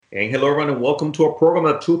And hello, everyone, and welcome to our program,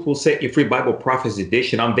 The Truth Will Set You Free Bible Prophecy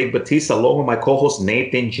Edition. I'm Vic Batista, along with my co-host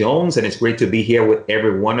Nathan Jones, and it's great to be here with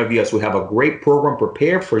every one of you as we have a great program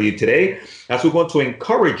prepared for you today, as we're going to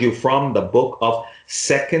encourage you from the book of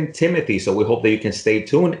 2 Timothy. So we hope that you can stay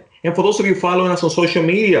tuned. And for those of you following us on social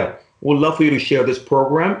media, we'd love for you to share this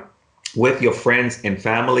program with your friends and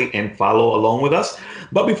family and follow along with us.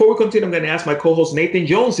 But before we continue, I'm going to ask my co-host Nathan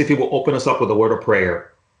Jones if he will open us up with a word of prayer.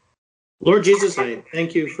 Lord Jesus, I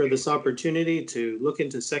thank you for this opportunity to look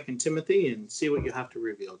into 2 Timothy and see what you have to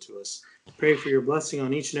reveal to us. Pray for your blessing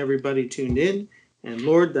on each and everybody tuned in. And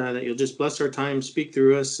Lord, that you'll just bless our time, speak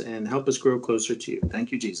through us, and help us grow closer to you.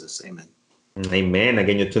 Thank you, Jesus. Amen. Amen.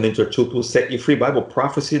 Again, you're tuned into a Truth Will Set You Free Bible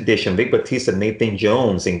Prophecy Edition. Vic Batista, Nathan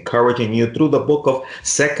Jones, encouraging you through the book of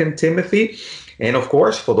 2 Timothy. And of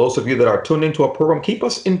course, for those of you that are tuned into our program, keep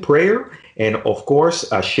us in prayer. And of course,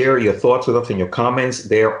 share your thoughts with us in your comments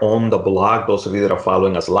there on the blog, those of you that are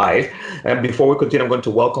following us live. And before we continue, I'm going to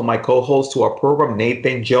welcome my co-host to our program,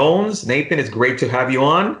 Nathan Jones. Nathan, it's great to have you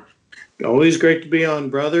on. Always great to be on,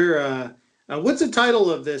 brother. What's the title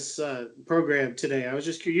of this program today? I was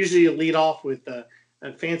just usually lead off with a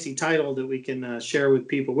fancy title that we can share with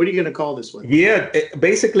people. What are you going to call this one? Yeah,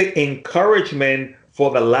 basically encouragement for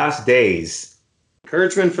the last days.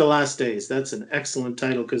 Encouragement for the last days. That's an excellent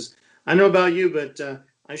title because I know about you, but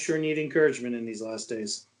I sure need encouragement in these last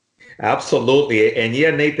days. Absolutely. And yeah,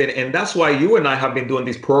 Nathan, and that's why you and I have been doing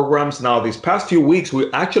these programs now. These past few weeks, we've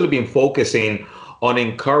actually been focusing on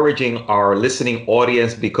encouraging our listening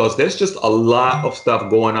audience because there's just a lot of stuff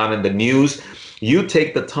going on in the news. You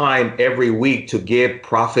take the time every week to give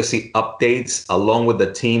prophecy updates along with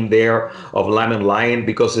the team there of Lamb and Lion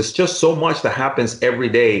because it's just so much that happens every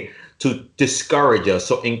day to discourage us.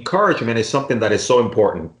 So encouragement is something that is so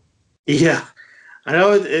important. Yeah, I know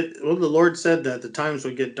well, the Lord said that the times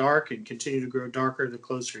would get dark and continue to grow darker the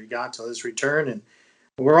closer He got to His return, and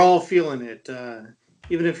we're all feeling it.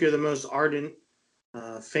 Even if you're the most ardent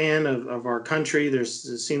fan of our country, there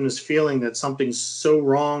seems this feeling that something's so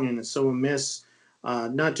wrong and it's so amiss,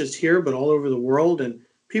 not just here but all over the world, and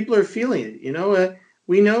people are feeling it. You know,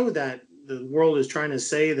 we know that the world is trying to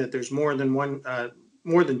say that there's more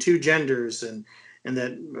than two genders, and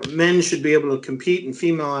that men should be able to compete in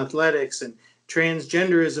female athletics, and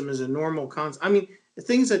transgenderism is a normal concept. I mean,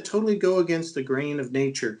 things that totally go against the grain of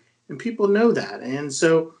nature, and people know that. And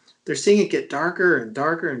so they're seeing it get darker and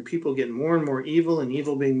darker, and people getting more and more evil, and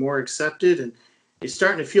evil being more accepted, and you're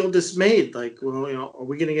starting to feel dismayed. Like, well, you know, are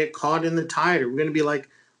we going to get caught in the tide? Are we going to be like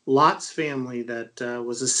Lot's family that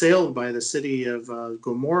was assailed by the city of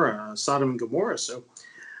Gomorrah, Sodom and Gomorrah? So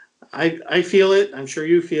I feel it. I'm sure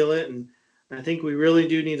you feel it. And I think we really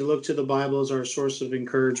do need to look to the Bible as our source of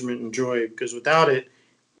encouragement and joy, because without it,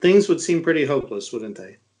 things would seem pretty hopeless, wouldn't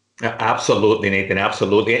they? Absolutely, Nathan.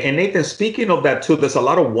 Absolutely. And Nathan, speaking of that too, there's a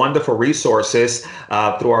lot of wonderful resources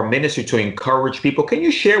through our ministry to encourage people. Can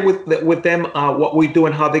you share with them what we do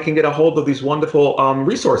and how they can get a hold of these wonderful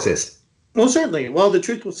resources? Well, certainly. Well, the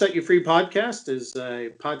Truth Will Set You Free podcast is a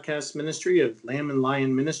podcast ministry of Lamb and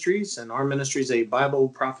Lion Ministries, and our ministry is a Bible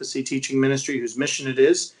prophecy teaching ministry whose mission it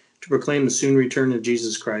is to proclaim the soon return of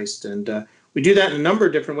Jesus Christ. And we do that in a number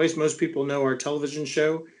of different ways. Most people know our television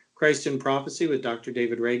show, Christ in Prophecy, with Dr.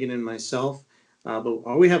 David Reagan and myself.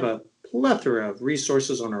 But we have a plethora of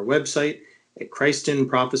resources on our website at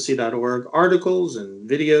christinprophecy.org, articles and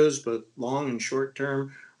videos, both long and short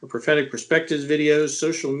term, or prophetic perspectives videos,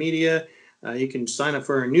 social media. You can sign up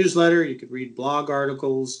for our newsletter. You could read blog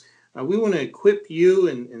articles. We want to equip you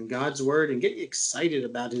in God's word and get you excited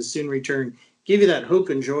about His soon return, give you that hope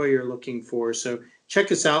and joy you're looking for. So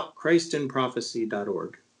check us out,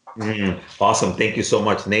 christinprophecy.org. Awesome. Thank you so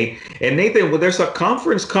much, Nate. And Nathan, well, there's a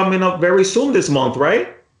conference coming up very soon this month,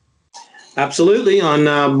 right? Absolutely. On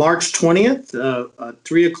March 20th,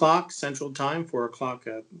 3 o'clock Central Time, 4 o'clock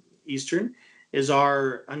Eastern, is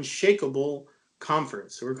our Unshakable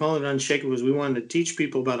Conference. So we're calling it Unshakable because we wanted to teach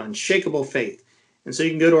people about unshakable faith. And so you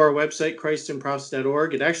can go to our website,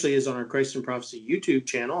 christinprophecy.org. It actually is on our Christ in Prophecy YouTube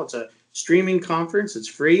channel. It's a streaming conference. It's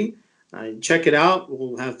free. Check it out.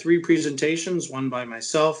 We'll have 3 presentations, one by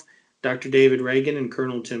myself, Dr. David Reagan, and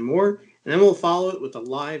Colonel Tim Moore. And then we'll follow it with a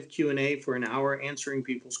live Q&A for an hour, answering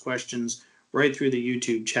people's questions right through the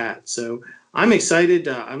YouTube chat. So I'm excited.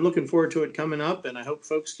 I'm looking forward to it coming up, and I hope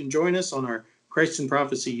folks can join us on our Christ in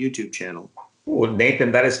Prophecy YouTube channel. Well,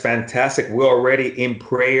 Nathan, that is fantastic. We're already in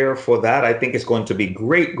prayer for that. I think it's going to be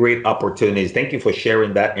great opportunities. Thank you for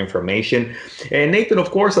sharing that information. And Nathan,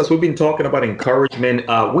 of course, as we've been talking about encouragement,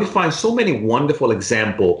 we find so many wonderful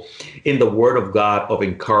examples in the Word of God of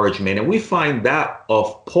encouragement. And we find that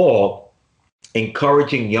of Paul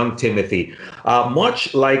encouraging young Timothy,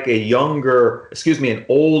 much like an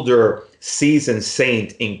older seasoned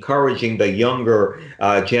saint encouraging the younger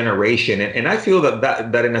generation. And I feel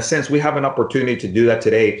that in a sense, we have an opportunity to do that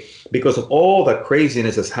today because of all the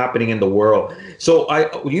craziness that's happening in the world. So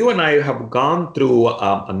you and I have gone through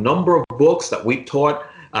a number of books that we taught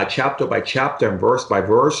chapter by chapter and verse by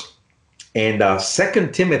verse. And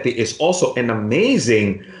Second Timothy is also an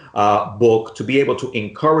amazing book to be able to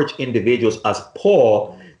encourage individuals, as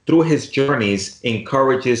Paul, through his journeys,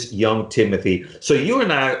 encourages young Timothy. So you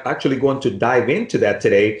and I are actually going to dive into that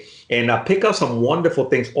today and pick up some wonderful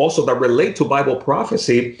things also that relate to Bible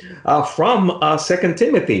prophecy from Second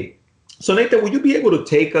Timothy. So Nathan, will you be able to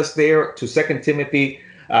take us there to Second Timothy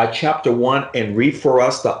chapter 1 and read for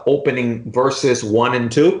us the opening verses 1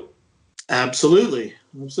 and 2? Absolutely.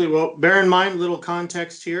 Absolutely. Well, bear in mind, little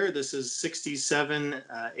context here. This is 67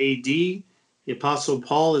 AD. The Apostle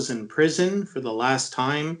Paul is in prison for the last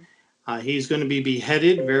time. He's going to be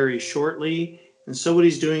beheaded very shortly. And so what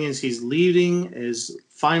he's doing is he's leaving his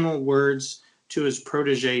final words to his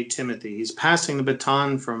protege, Timothy. He's passing the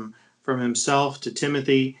baton from himself to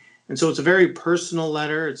Timothy. And so it's a very personal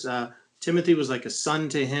letter. It's Timothy was like a son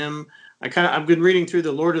to him. I've been reading through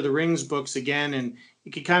the Lord of the Rings books again, and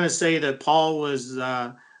you could kind of say that Paul was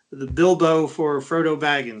the Bilbo for Frodo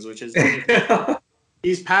Baggins, which is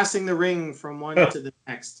he's passing the ring from one to the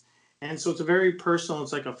next. And so it's a very personal,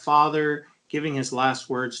 it's like a father giving his last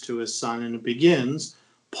words to his son. And it begins,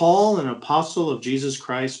 Paul, an apostle of Jesus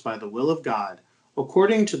Christ by the will of God,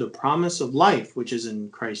 according to the promise of life, which is in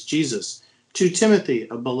Christ Jesus, to Timothy,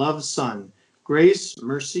 a beloved son, grace,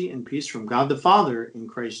 mercy, and peace from God the Father in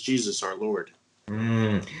Christ Jesus our Lord.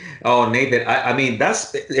 Oh, Nathan, I mean,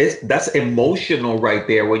 that's emotional right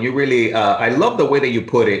there when you really, I love the way that you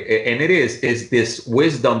put it. And it is this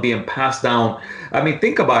wisdom being passed down. I mean,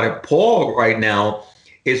 think about it. Paul right now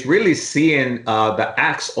is really seeing the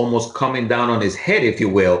axe almost coming down on his head, if you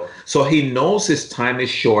will. So he knows his time is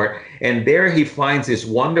short. And there he finds this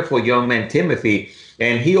wonderful young man, Timothy.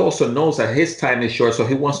 And he also knows that his time is short. So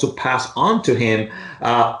he wants to pass on to him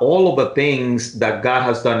all of the things that God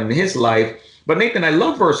has done in his life. But Nathan, I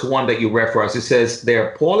love verse 1 that you read for us. It says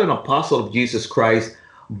there, Paul, an apostle of Jesus Christ,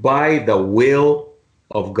 by the will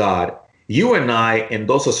of God. You and I and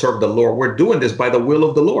those who serve the Lord, we're doing this by the will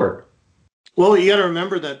of the Lord. Well, you got to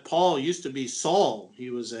remember that Paul used to be Saul.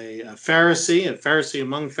 He was a Pharisee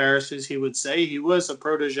among Pharisees, he would say. He was a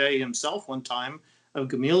protege himself one time of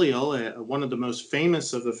Gamaliel, one of the most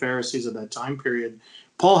famous of the Pharisees of that time period.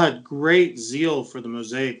 Paul had great zeal for the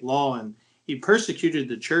Mosaic law, and he persecuted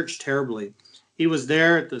the church terribly. He was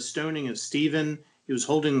there at the stoning of Stephen. He was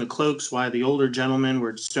holding the cloaks while the older gentlemen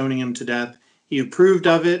were stoning him to death. He approved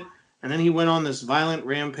of it. And then he went on this violent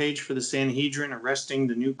rampage for the Sanhedrin, arresting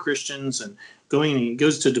the new Christians and he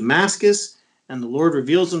goes to Damascus, and the Lord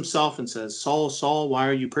reveals himself and says, Saul, Saul, why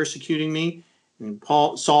are you persecuting me? And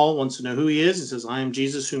Saul wants to know who he is. He says, I am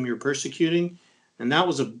Jesus whom you're persecuting. And that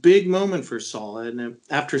was a big moment for Saul. And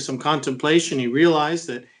after some contemplation, he realized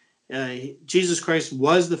that Jesus Christ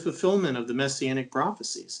was the fulfillment of the messianic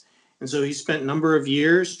prophecies. And so he spent a number of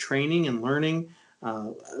years training and learning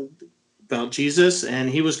about Jesus, and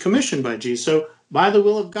he was commissioned by Jesus. So by the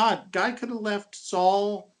will of God, God could have left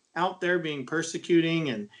Saul out there being persecuting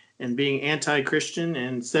and being anti-Christian,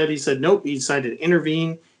 and instead he said, nope, he decided to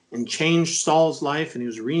intervene and change Saul's life, and he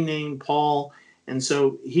was renamed Paul. And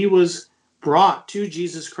so he was brought to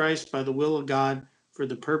Jesus Christ by the will of God for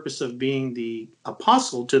the purpose of being the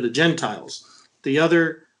apostle to the Gentiles. The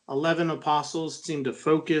other 11 apostles seemed to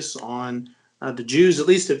focus on the Jews, at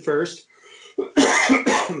least at first.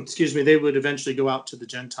 Excuse me, they would eventually go out to the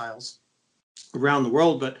Gentiles around the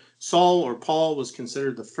world. But Saul, or Paul, was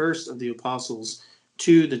considered the first of the apostles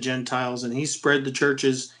to the Gentiles, and he spread the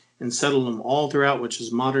churches and settled them all throughout, which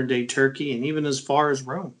is modern day Turkey, and even as far as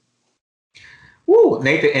Rome. Ooh,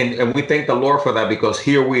 Nathan, and we thank the Lord for that, because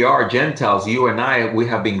here we are, Gentiles, you and I, we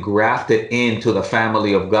have been grafted into the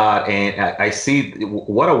family of God. And I see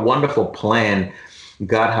what a wonderful plan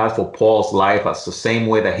God has for Paul's life. That's the same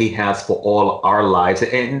way that he has for all our lives.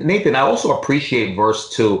 And Nathan, I also appreciate verse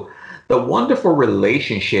 2, the wonderful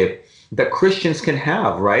relationship that Christians can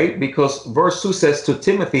have, right? Because verse 2 says to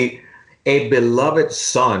Timothy, a beloved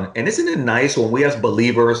son. And isn't it nice when we as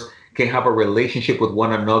believers can have a relationship with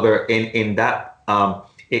one another in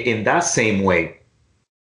that same way?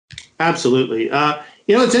 Absolutely.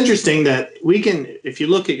 It's interesting that we can, if you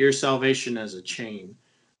look at your salvation as a chain,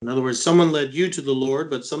 in other words, someone led you to the Lord,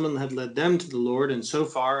 but someone had led them to the Lord, and so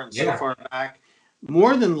far back,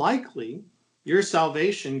 more than likely, your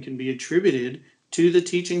salvation can be attributed to the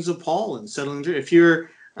teachings of Paul and settling. If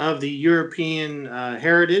you're of the European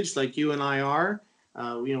heritage, like you and I are.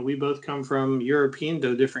 We both come from European,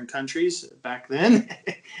 though different countries back then.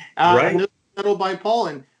 And Right. those were settled by Paul.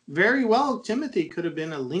 And very well, Timothy could have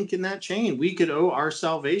been a link in that chain. We could owe our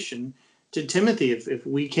salvation to Timothy if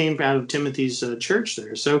we came out of Timothy's church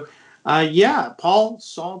there. So, yeah, Paul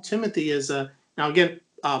saw Timothy as a. Now, again,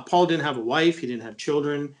 Paul didn't have a wife, he didn't have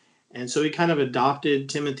children. And so he kind of adopted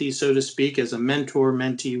Timothy, so to speak, as a mentor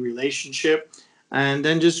mentee relationship, and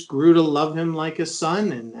then just grew to love him like a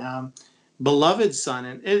son and beloved son.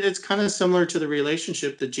 And it's kind of similar to the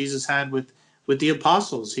relationship that Jesus had with the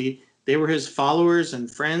apostles. They were his followers and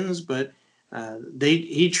friends, but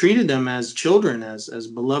he treated them as children, as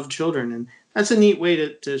beloved children. And that's a neat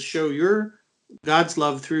way to show your God's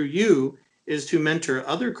love through you, is to mentor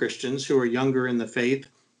other Christians who are younger in the faith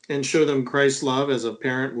and show them Christ's love as a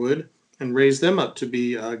parent would, and raise them up to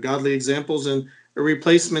be godly examples and a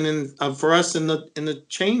replacement for us in the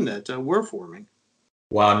chain that we're forming.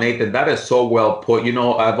 Wow, Nathan, that is so well put.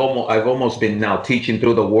 I've almost been now teaching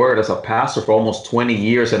through the Word as a pastor for almost 20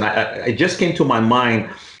 years, and it just came to my mind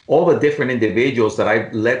all the different individuals that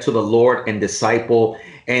I've led to the Lord and disciple,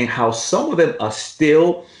 and how some of them are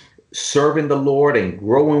still serving the Lord and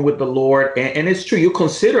growing with the Lord. And it's true, you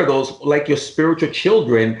consider those like your spiritual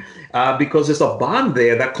children, because there's a bond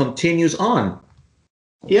there that continues on.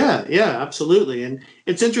 Yeah, yeah, absolutely. And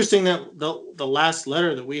it's interesting that the last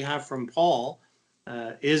letter that we have from Paul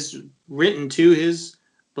is written to his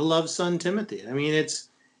beloved son Timothy. I mean, it's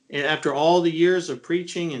after all the years of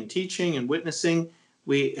preaching and teaching and witnessing,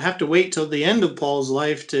 we have to wait till the end of Paul's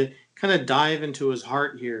life to kind of dive into his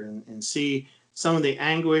heart here and see some of the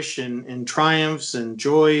anguish and triumphs and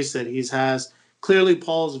joys that he has. Clearly,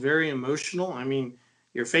 Paul's very emotional. I mean,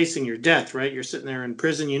 you're facing your death, right? You're sitting there in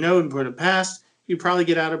prison, and for the past, you probably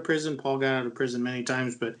get out of prison. Paul got out of prison many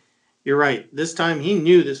times, but you're right. This time he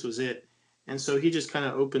knew this was it. And so he just kind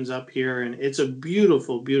of opens up here, and it's a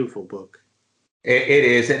beautiful, beautiful book. It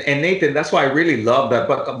is, and Nathan, that's why I really love that.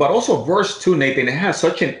 But also verse 2, Nathan, it has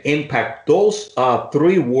such an impact. Those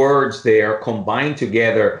three words there combined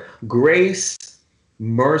together: grace,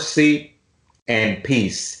 mercy, and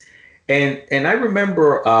peace. And I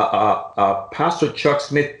remember Pastor Chuck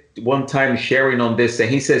Smith one time sharing on this, and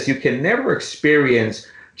he says you can never experience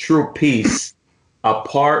true peace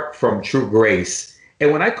apart from true grace.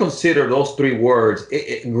 And when I consider those three words,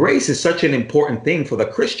 grace is such an important thing for the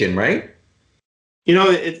Christian, right?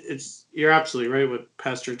 It's you're absolutely right what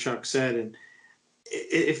Pastor Chuck said. And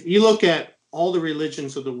if you look at all the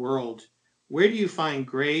religions of the world, where do you find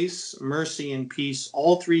grace, mercy, and peace,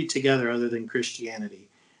 all three together, other than Christianity?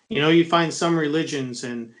 You find some religions,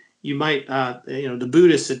 and you might, the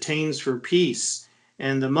Buddhist attains for peace,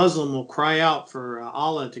 and the Muslim will cry out for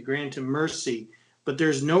Allah to grant him mercy. But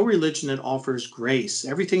there's no religion that offers grace.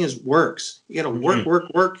 Everything is works. You got to work, Mhm.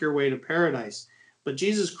 work, work your way to paradise. But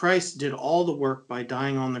Jesus Christ did all the work by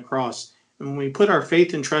dying on the cross. And when we put our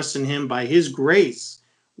faith and trust in him, by his grace,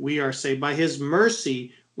 we are saved. By his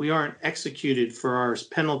mercy, we aren't executed for our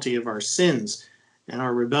penalty of our sins and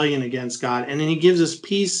our rebellion against God. And then he gives us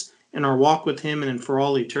peace in our walk with him and for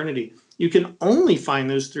all eternity. You can only find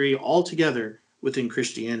those three all together within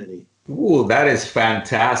Christianity. Ooh, that is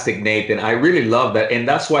fantastic, Nathan. I really love that, and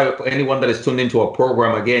that's why anyone that is tuned into a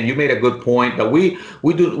program, again, you made a good point that we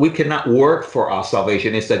cannot work for our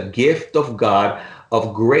salvation. It's a gift of God,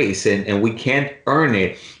 of grace, and we can't earn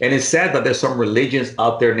it. And it's sad that there's some religions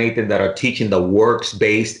out there, Nathan, that are teaching the works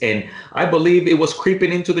based, and I believe it was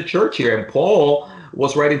creeping into the church here. And Paul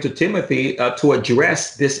was writing to Timothy to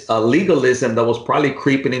address this legalism that was probably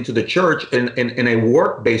creeping into the church in a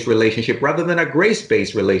work-based relationship rather than a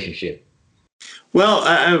grace-based relationship. Well,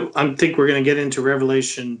 I think we're going to get into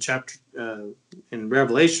Revelation chapter in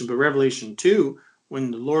Revelation, but Revelation 2,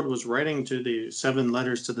 when the Lord was writing to the seven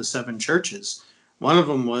letters to the seven churches, one of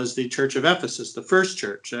them was the church of Ephesus, the first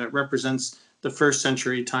church. It represents the first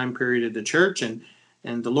century time period of the church, and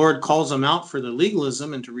the Lord calls them out for their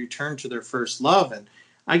legalism and to return to their first love. And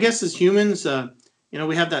I guess as humans,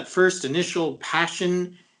 we have that first initial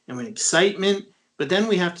passion and excitement, but then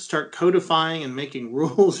we have to start codifying and making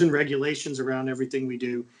rules and regulations around everything we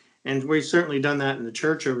do. And we've certainly done that in the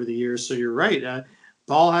church over the years. So you're right.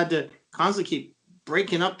 Paul had to constantly keep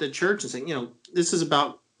breaking up the church and saying, this is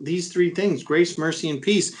about these three things: grace, mercy, and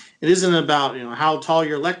peace. It isn't about, how tall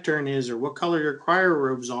your lectern is, or what color your choir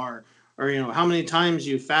robes are, or, how many times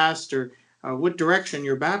you fast, or what direction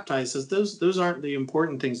you're baptized. Those aren't the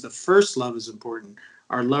important things. The first love is important,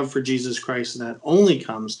 our love for Jesus Christ, and that only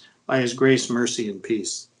comes by his grace, mercy, and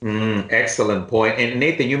peace. Excellent point. And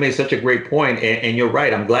Nathan, you made such a great point, and you're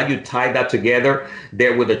right. I'm glad you tied that together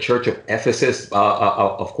there with the church of Ephesus.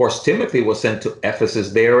 Of course, Timothy was sent to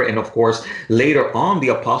Ephesus there. And of course, later on, the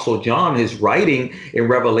Apostle John is writing in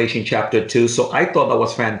Revelation chapter 2. So I thought that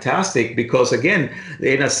was fantastic because, again,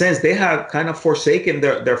 in a sense, they had kind of forsaken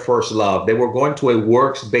their first love. They were going to a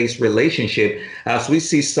works-based relationship, as we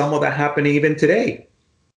see some of that happening even today.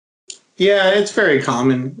 Yeah, it's very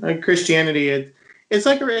common. Christianity, it's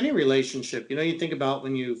like any relationship. You think about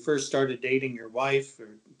when you first started dating your wife or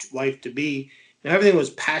wife-to-be, everything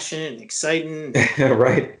was passionate and exciting.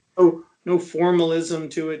 Right. No formalism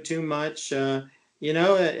to it too much.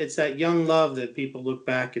 It's that young love that people look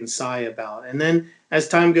back and sigh about. And then as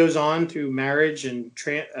time goes on through marriage and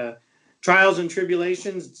trials and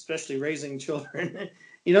tribulations, especially raising children,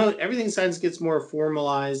 everything sometimes gets more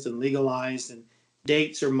formalized and legalized, and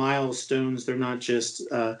dates or milestones. They're not just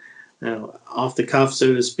off the cuff,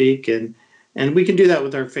 so to speak, and we can do that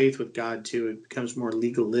with our faith with God too. It becomes more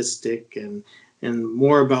legalistic and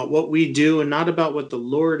more about what we do and not about what the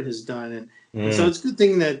Lord has done. And so it's a good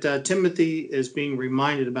thing that Timothy is being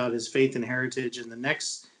reminded about his faith and heritage in the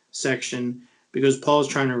next section, because Paul's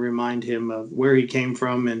trying to remind him of where he came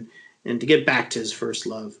from and to get back to his first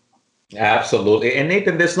love. Absolutely. And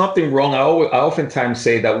Nathan, there's nothing wrong. I oftentimes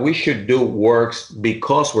say that we should do works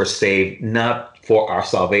because we're saved, not for our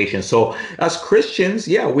salvation. So as Christians,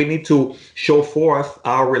 we need to show forth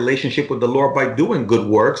our relationship with the Lord by doing good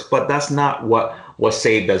works, but that's not what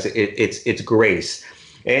saved us. It's grace.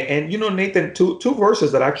 And Nathan, two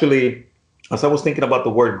verses that actually, as I was thinking about the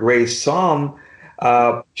word grace, Psalm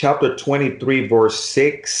chapter 23, verse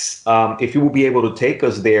 6, if you will be able to take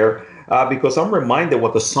us there, because I'm reminded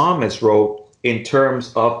what the psalmist wrote in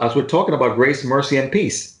terms of, as we're talking about grace, mercy, and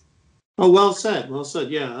peace. Oh, well said. Well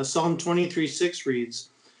said. Yeah. Psalm 23:6 reads,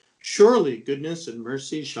 "Surely goodness and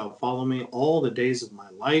mercy shall follow me all the days of my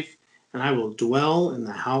life, and I will dwell in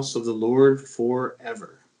the house of the Lord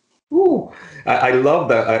forever." Ooh, I love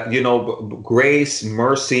that. Grace,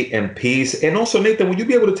 mercy, and peace. And also, Nathan, would you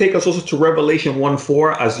be able to take us also to Revelation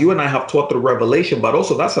 1:4, as you and I have taught the Revelation, but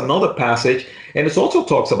also that's another passage, and it also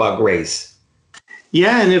talks about grace.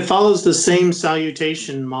 Yeah, and it follows the same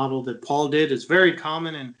salutation model that Paul did. It's very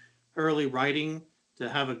common in early writing to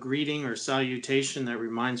have a greeting or salutation that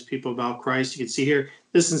reminds people about Christ. You can see here,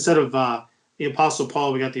 this instead of the Apostle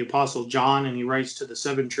Paul, we got the Apostle John, and he writes to the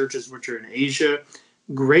 7 churches which are in Asia.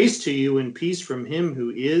 "Grace to you and peace from him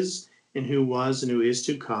who is, and who was, and who is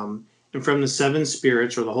to come, and from the 7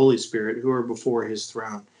 spirits," or the Holy Spirit, "who are before his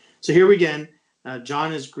throne." So here again,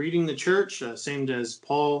 John is greeting the church, same as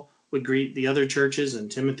Paul would greet the other churches, and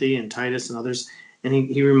Timothy and Titus and others. And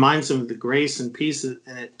he reminds them of the grace and peace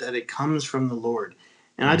that it comes from the Lord.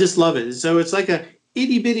 And I just love it. So it's like a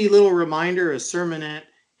itty-bitty little reminder, a sermonette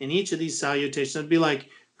in each of these salutations. It'd be like,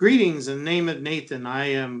 "Greetings in the name of Nathan. I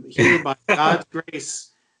am here by God's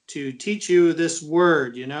grace to teach you this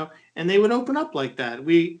word," And they would open up like that.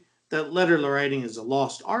 That letter writing is a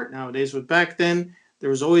lost art nowadays, but back then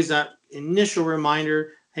there was always that initial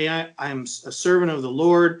reminder, hey, I am a servant of the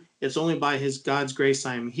Lord. It's only by God's grace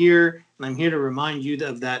I am here, and I'm here to remind you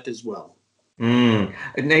of that as well.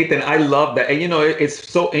 Nathan, I love that. And it's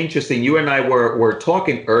so interesting. You and I were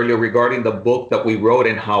talking earlier regarding the book that we wrote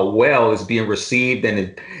and how well it's being received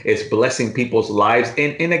and it's blessing people's lives.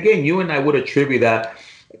 And again, you and I would attribute that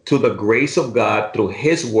to the grace of God through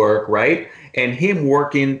his work, right? And him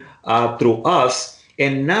working through us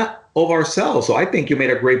and not of ourselves. So I think you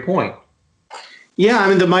made a great point.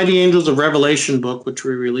 Yeah, the Mighty Angels of Revelation book, which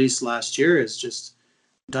we released last year, is just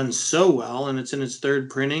done so well, and it's in its 3rd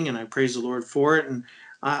printing, and I praise the Lord for it. And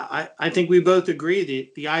I think we both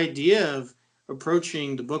agree the idea of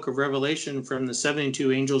approaching the book of Revelation from the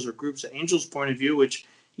 72 angels or groups of angels point of view, which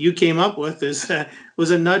you came up with,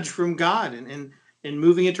 was a nudge from God, and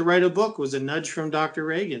moving it to write a book was a nudge from Dr.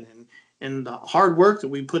 Reagan, and the hard work that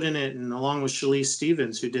we put in it, and along with Shalise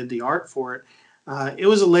Stevens, who did the art for it, it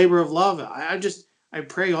was a labor of love. I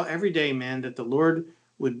pray every day, man, that the Lord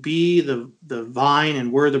would be the vine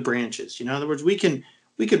and we're the branches. In other words, we could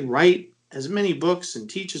write as many books and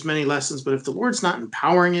teach as many lessons, but if the Lord's not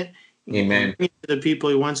empowering it, Amen, to the people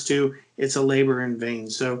he wants to, it's a labor in vain.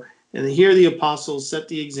 So, and here the apostles set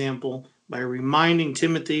the example by reminding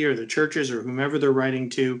Timothy or the churches or whomever they're writing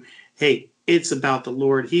to, hey, it's about the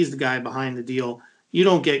Lord. He's the guy behind the deal. You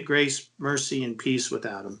don't get grace, mercy, and peace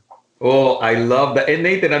without him. Oh, I love that. And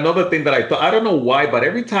Nathan, another thing that I thought, I don't know why, but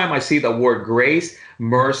every time I see the word grace,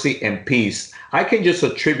 mercy, and peace, I can just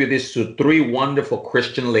attribute this to 3 wonderful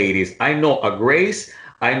Christian ladies. I know a Grace,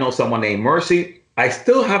 I know someone named Mercy, I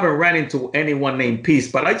still haven't ran into anyone named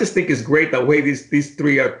Peace, but I just think it's great the way these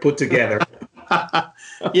three are put together.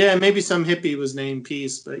 Yeah, maybe some hippie was named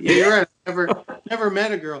Peace, but yeah, you're right. Never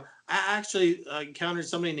met a girl. I actually encountered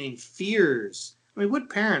somebody named Fears. I mean, what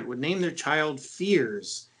parent would name their child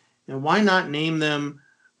Fears? And why not name them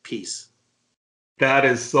Peace? That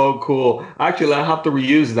is so cool. Actually, I have to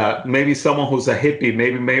reuse that. Maybe someone who's a hippie,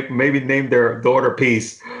 maybe name their daughter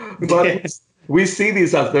Peace. But we see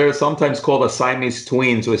these as they're sometimes called the Siamese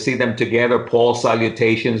twins. We see them together. Paul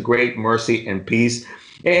salutations, great mercy and peace.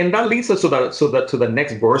 And that leads us to the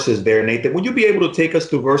next verses there, Nathan. Would you be able to take us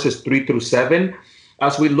to verses 3 through 7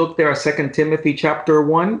 as we look there at 2 Timothy chapter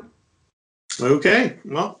 1? Okay,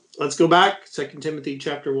 well, let's go back. 2 Timothy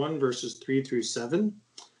chapter 1, verses 3 through 7.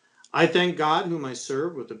 I thank God, whom I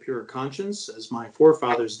serve with a pure conscience, as my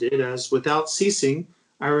forefathers did, as without ceasing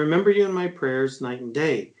I remember you in my prayers night and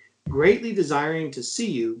day, greatly desiring to see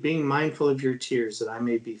you, being mindful of your tears, that I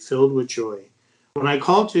may be filled with joy. When I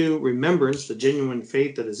call to remembrance the genuine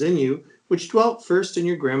faith that is in you, which dwelt first in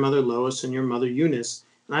your grandmother Lois and your mother Eunice,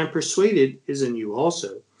 and I am persuaded is in you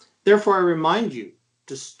also. Therefore I remind you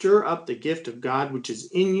to stir up the gift of God which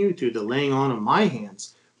is in you through the laying on of my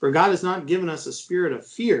hands. For God has not given us a spirit of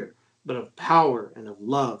fear, but of power and of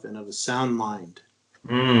love and of a sound mind.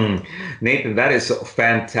 Nathan, that is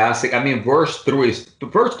fantastic. I mean, verse 3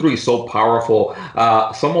 is so powerful.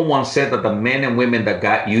 Someone once said that the men and women that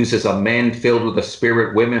God uses are men filled with the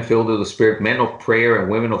Spirit, women filled with the Spirit, men of prayer and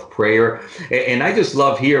women of prayer. And I just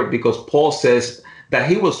love here because Paul says that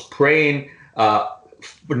he was praying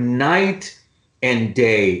night and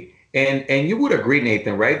day. And you would agree,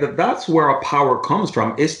 Nathan, right? That's where our power comes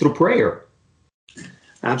from, is through prayer.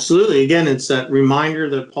 Absolutely. Again, it's that reminder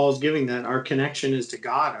that Paul's giving that our connection is to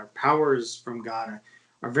God. Our power is from God.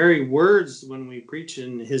 Our very words when we preach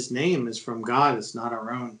in his name is from God. It's not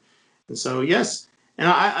our own. And so, yes. And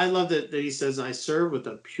I love that he says, I serve with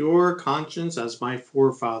a pure conscience as my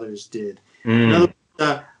forefathers did. In other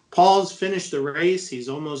words, Paul's finished the race. He's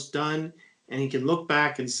almost done. And he can look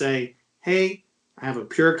back and say, hey, I have a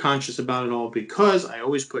pure conscience about it all because I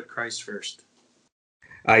always put Christ first.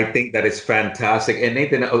 I think that is fantastic. And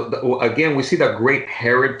Nathan, again, we see that great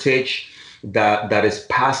heritage that is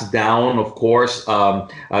passed down, of course,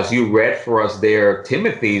 as you read for us there,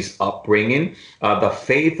 Timothy's upbringing, the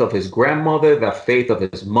faith of his grandmother, the faith of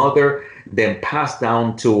his mother, then passed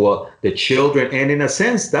down to the children. And in a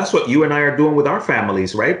sense, that's what you and I are doing with our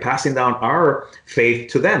families, right? Passing down our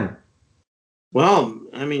faith to them. Well,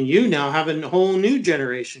 I mean, you now have a whole new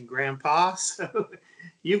generation, Grandpa. So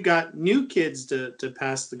you've got new kids to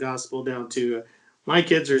pass the gospel down to. My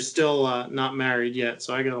kids are still not married yet,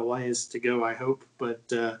 so I got a ways to go, I hope. But,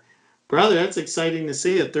 brother, that's exciting to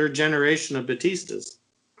see a third generation of Batistas.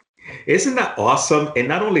 Isn't that awesome? And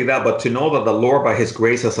not only that, but to know that the Lord, by his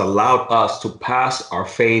grace, has allowed us to pass our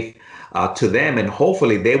faith to them. And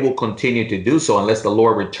hopefully they will continue to do so unless the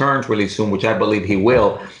Lord returns really soon, which I believe he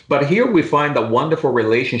will. But here we find the wonderful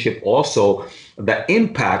relationship also, the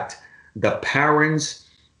impact the parents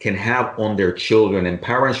can have on their children. And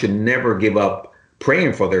parents should never give up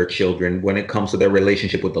praying for their children when it comes to their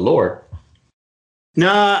relationship with the Lord.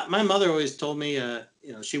 No, my mother always told me,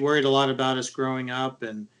 she worried a lot about us growing up.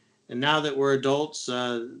 And now that we're adults,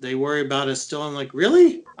 they worry about us still. I'm like,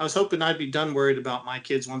 really? I was hoping I'd be done worried about my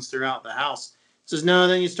kids once they're out the house. Says, no,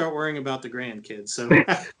 then you start worrying about the grandkids. So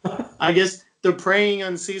I guess the praying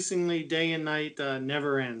unceasingly day and night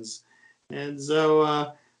never ends. And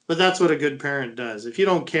so, but that's what a good parent does. If you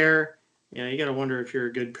don't care, you got to wonder if you're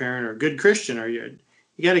a good parent or a good Christian, or you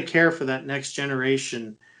got to care for that next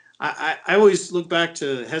generation. I always look back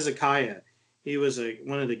to Hezekiah. He was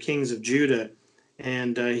one of the kings of Judah,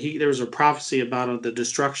 and there was a prophecy about the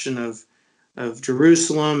destruction of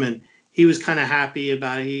Jerusalem, and he was kind of happy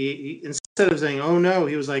about it. He instead of saying, "Oh no,"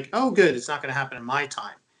 he was like, "Oh good, it's not going to happen in my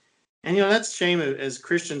time." And that's a shame as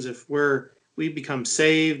Christians if we become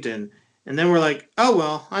saved and then we're like, "Oh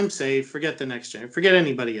well, I'm saved. Forget the next generation. Forget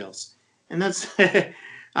anybody else." And that's that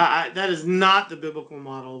is not the biblical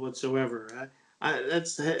model whatsoever.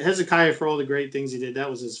 That's Hezekiah for all the great things he did. That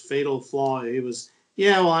was his fatal flaw. He was,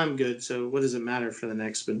 well, I'm good. So what does it matter for the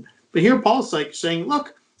next one? But here Paul's like saying,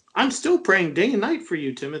 look, I'm still praying day and night for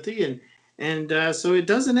you, Timothy. And so it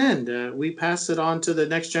doesn't end. We pass it on to the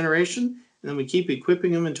next generation, and then we keep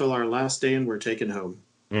equipping them until our last day and we're taken home.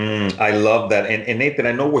 I love that. And Nathan,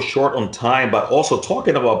 I know we're short on time, but also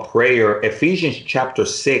talking about prayer, Ephesians chapter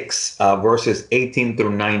 6, verses 18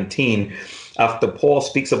 through 19, after Paul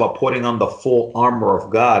speaks about putting on the full armor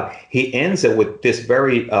of God, he ends it with this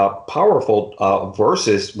very powerful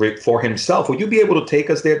verses for himself. Would you be able to take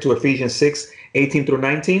us there to Ephesians 6, 18 through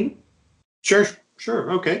 19? Sure.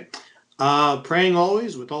 Sure. Okay. Praying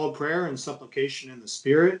always with all prayer and supplication in the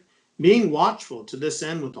Spirit, being watchful to this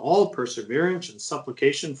end with all perseverance and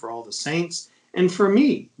supplication for all the saints, and for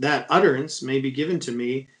me, that utterance may be given to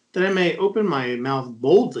me, that I may open my mouth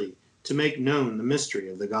boldly to make known the mystery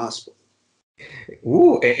of the gospel.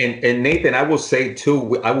 Ooh, and Nathan, I will say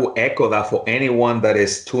too, I will echo that for anyone that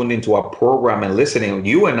is tuned into our program and listening.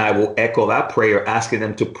 You and I will echo that prayer, asking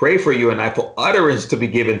them to pray for you and I for utterance to be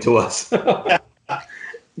given to us.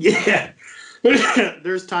 Yeah.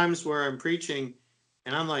 There's times where I'm preaching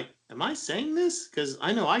and I'm like, am I saying this? Because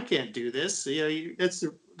I know I can't do this. That's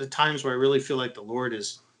the times where I really feel like the Lord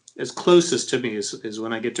is closest to me is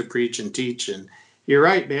when I get to preach and teach. And you're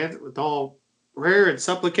right, man, with all prayer and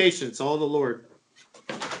supplication, it's all the Lord.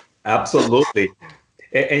 Absolutely.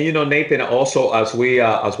 And you know, Nathan, also as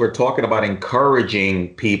we're talking about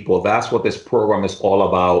encouraging people, that's what this program is all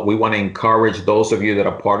about. We want to encourage those of you that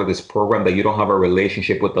are part of this program that you don't have a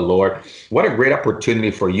relationship with the Lord. What a great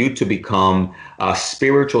opportunity for you to become a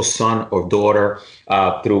spiritual son or daughter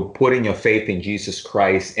through putting your faith in Jesus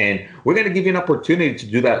Christ. And we're going to give you an opportunity to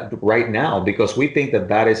do that right now because we think that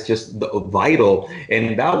that is just vital.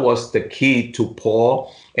 And that was the key to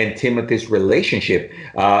Paul and Timothy's relationship.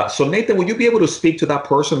 So Nathan, would you be able to speak to that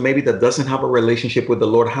person maybe that doesn't have a relationship with the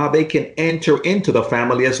Lord, how they can enter into the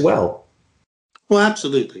family as well? Well,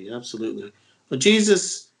 absolutely. Absolutely. Well,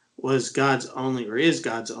 Jesus was God's only, or is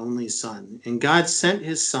God's only son. And God sent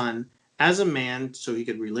his son as a man so he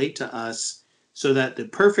could relate to us, so that the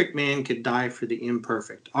perfect man could die for the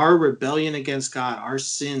imperfect. Our rebellion against God, our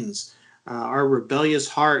sins, our rebellious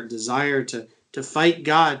heart, desire to fight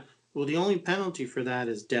God, well, the only penalty for that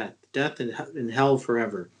is death in hell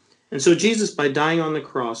forever. And so Jesus, by dying on the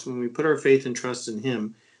cross, when we put our faith and trust in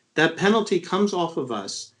him, that penalty comes off of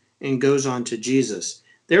us and goes on to Jesus.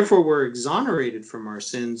 Therefore, we're exonerated from our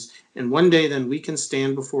sins, and one day then we can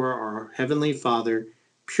stand before our Heavenly Father,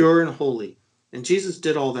 pure and holy. And Jesus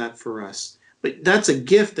did all that for us. But that's a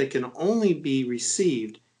gift that can only be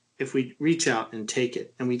received if we reach out and take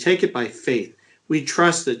it. And we take it by faith. We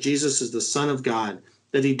trust that Jesus is the Son of God,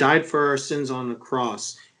 that he died for our sins on the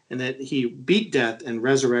cross, and that he beat death and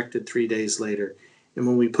resurrected 3 days later. And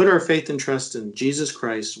when we put our faith and trust in Jesus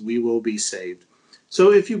Christ, we will be saved.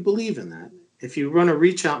 So if you believe in that, if you want to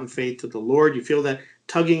reach out in faith to the Lord, you feel that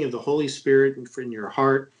tugging of the Holy Spirit in your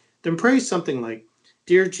heart, then pray something like,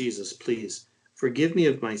 Dear Jesus, please forgive me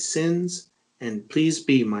of my sins and please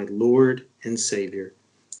be my Lord and Savior.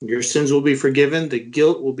 Your sins will be forgiven, the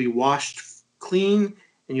guilt will be washed clean,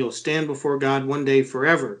 and you'll stand before God one day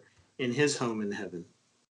forever in his home in heaven.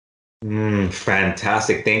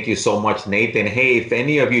 Fantastic. Thank you so much, Nathan. Hey, if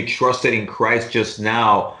any of you trusted in Christ just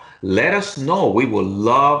now, let us know. We would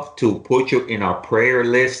love to put you in our prayer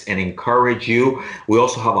list and encourage you. We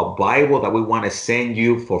also have a Bible that we want to send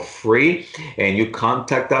you for free. And you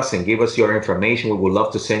contact us and give us your information. We would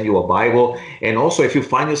love to send you a Bible. And also, if you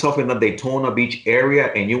find yourself in the Daytona Beach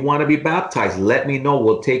area and you want to be baptized, let me know.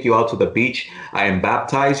 We'll take you out to the beach and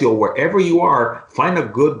baptize you. Or wherever you are, find a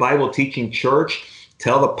good Bible teaching church.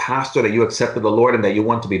 Tell the pastor that you accepted the Lord and that you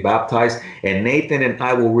want to be baptized. And Nathan and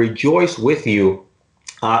I will rejoice with you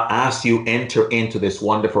as you enter into this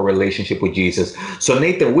wonderful relationship with Jesus. So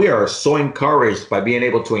Nathan, we are so encouraged by being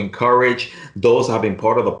able to encourage those who have been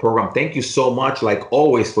part of the program. Thank you so much, like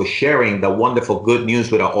always, for sharing the wonderful good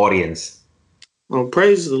news with our audience. Well,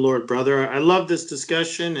 praise the Lord, brother. I love this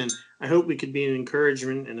discussion, and I hope we could be an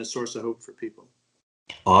encouragement and a source of hope for people.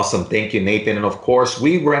 Awesome. Thank you, Nathan. And of course,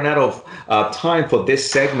 we ran out of time for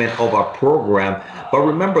this segment of our program. But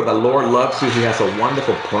remember, the Lord loves you. He has a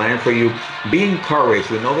wonderful plan for you. Be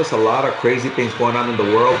encouraged. We know there's a lot of crazy things going on in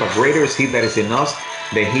the world, but greater is he that is in us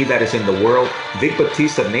than he that is in the world. Vic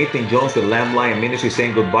Batista, Nathan Jones with Lamb Lion Ministry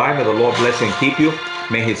saying goodbye. May the Lord bless you and keep you.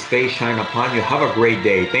 May his face shine upon you. Have a great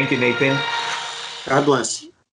day. Thank you, Nathan. God bless.